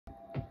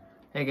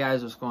Hey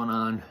guys, what's going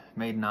on?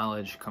 Made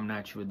Knowledge coming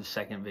at you with the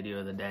second video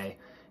of the day.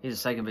 He's the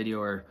second video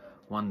or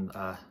one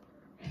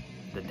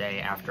the day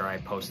after I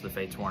post the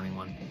Fates Warning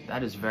one.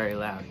 That is very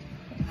loud.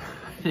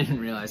 I didn't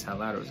realize how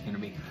loud it was going to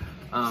be.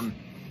 So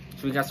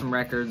we got some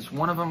records.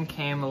 One of them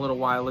came a little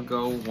while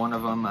ago. One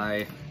of them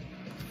I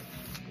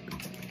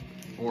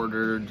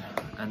ordered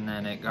and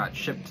then it got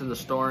shipped to the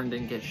store and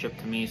didn't get shipped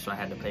to me, so I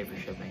had to pay for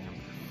shipping them.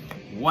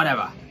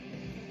 Whatever.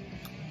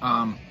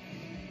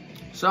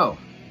 So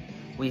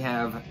we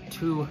have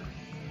two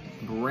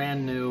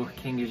brand new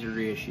King Gizzard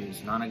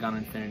reissues, Nonagon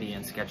Infinity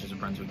and Sketches of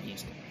Brunswick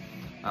East.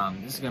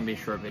 This is going to be a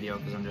short video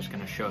because I'm just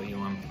going to show you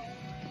them.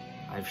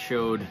 I've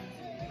showed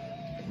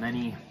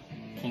many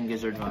King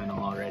Gizzard vinyl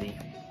already.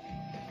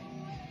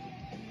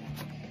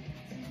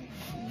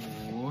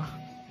 Ooh, is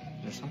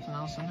there something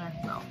else in there?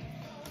 No.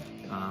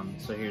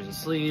 So here's a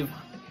sleeve.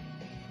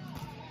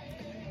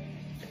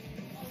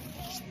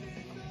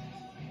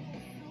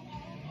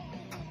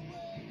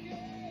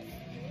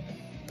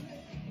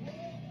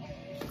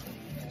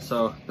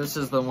 So this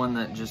is the one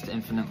that just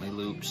infinitely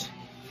loops.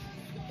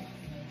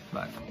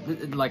 But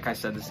like I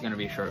said, this is going to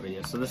be a short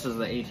video. So this is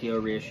the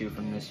ATO reissue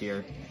from this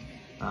year.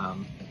 I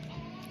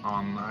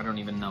don't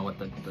even know what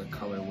the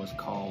color was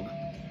called.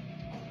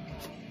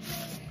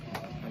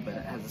 I bet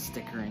it has a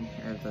sticker in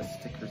here, the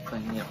sticker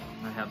thing. Yep,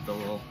 I have the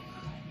little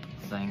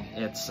thing.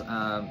 It's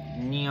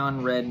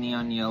neon red,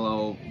 neon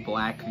yellow,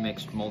 black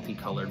mixed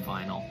multicolored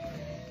vinyl.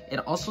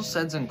 It also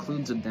says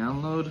includes a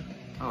download.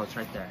 Oh, it's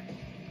right there.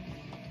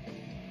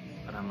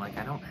 But I'm like,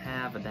 I don't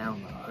have a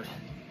download.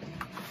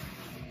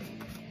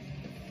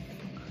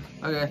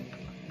 Okay.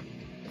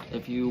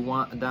 If you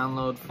want a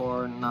download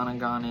for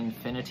Nonagon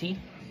Infinity,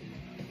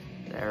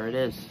 there it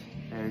is.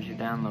 There's your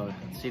download.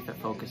 Let's see if it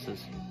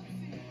focuses.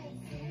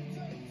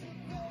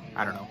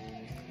 I don't know.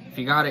 If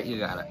you got it, you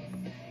got it.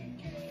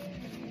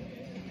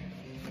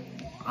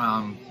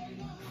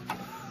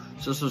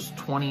 So this was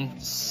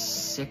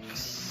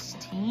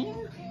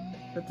 2016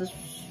 that this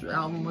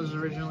album was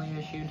originally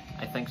issued?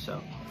 I think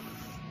so.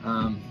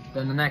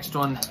 Then the next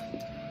one,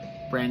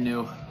 brand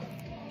new,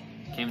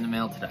 came in the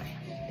mail today.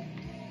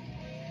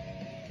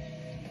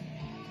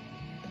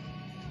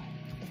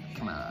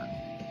 Come on.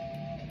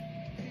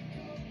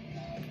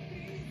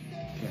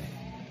 Okay.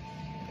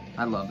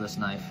 I love this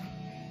knife.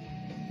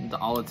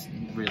 All it's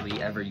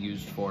really ever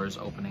used for is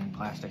opening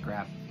plastic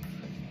wrap,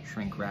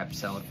 shrink wrap,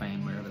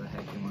 cellophane, whatever the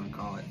heck you want to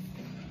call it.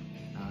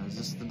 Is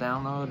this the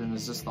download, and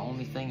is this the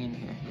only thing in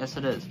here? Yes,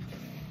 it is.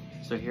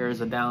 So here's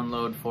a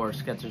download for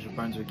Sketches of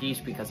Brunswick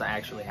East because I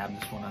actually have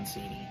this one on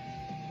CD.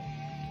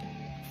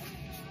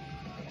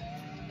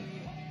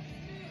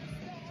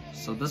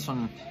 So this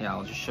one, yeah,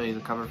 I'll just show you the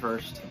cover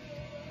first. So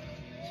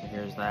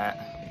here's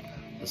that,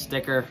 the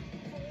sticker,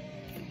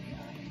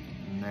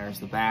 and there's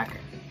the back.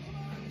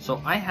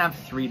 So I have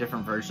 3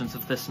 different versions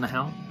of this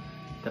now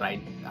that I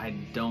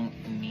don't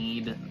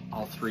need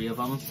all 3 of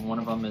them. One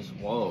of them is,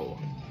 whoa.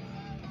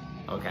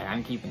 Okay,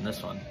 I'm keeping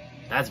this one.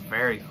 That's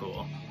very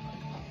cool.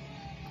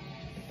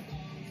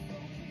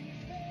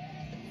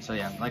 So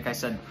yeah, like I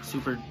said,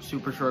 super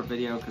short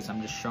video because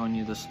I'm just showing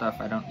you this stuff.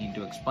 I don't need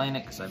to explain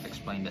it because I've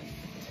explained it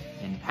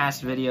in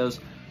past videos.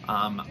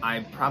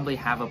 I probably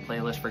have a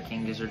playlist for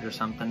King Gizzard or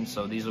something,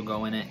 so these will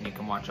go in it and you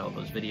can watch all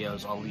those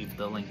videos. I'll leave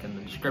the link in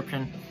the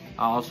description.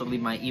 I'll also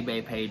leave my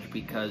eBay page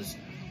because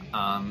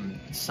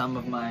some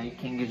of my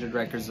King Gizzard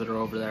records that are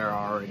over there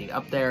are already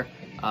up there,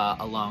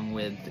 along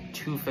with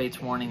 2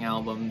 Fates Warning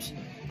albums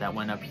that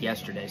went up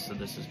yesterday, so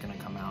this is going to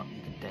come out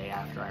the day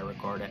after I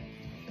record it.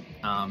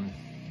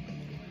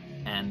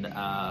 And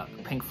a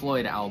Pink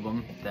Floyd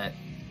album that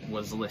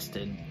was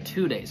listed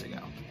 2 days ago.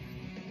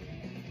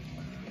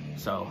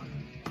 So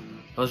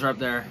those are up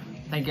there.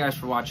 Thank you guys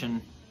for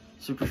watching.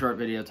 Super short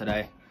video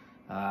today.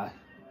 I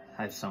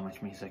have so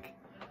much music,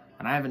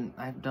 and I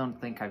don't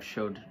think I've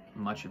showed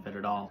much of it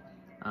at all.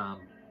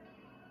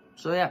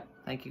 So yeah,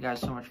 thank you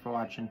guys so much for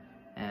watching,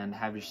 and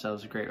have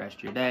yourselves a great rest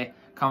of your day.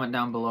 Comment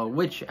down below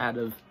which out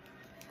of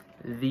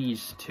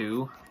these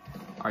 2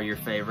 are your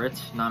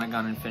favorites,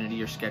 Nonagon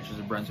Infinity or Sketches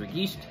of Brunswick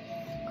East.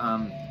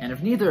 And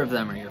if neither of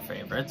them are your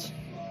favorites,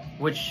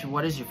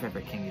 what is your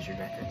favorite King Gizzard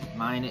record?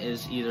 Mine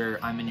is either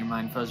I'm in Your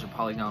Mind Fuzz or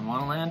Polygon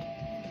Wonderland.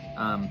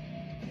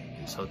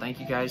 So thank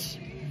you guys.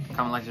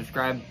 Comment, like,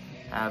 subscribe.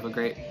 Have a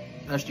great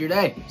rest of your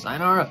day.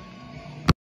 Sayonara.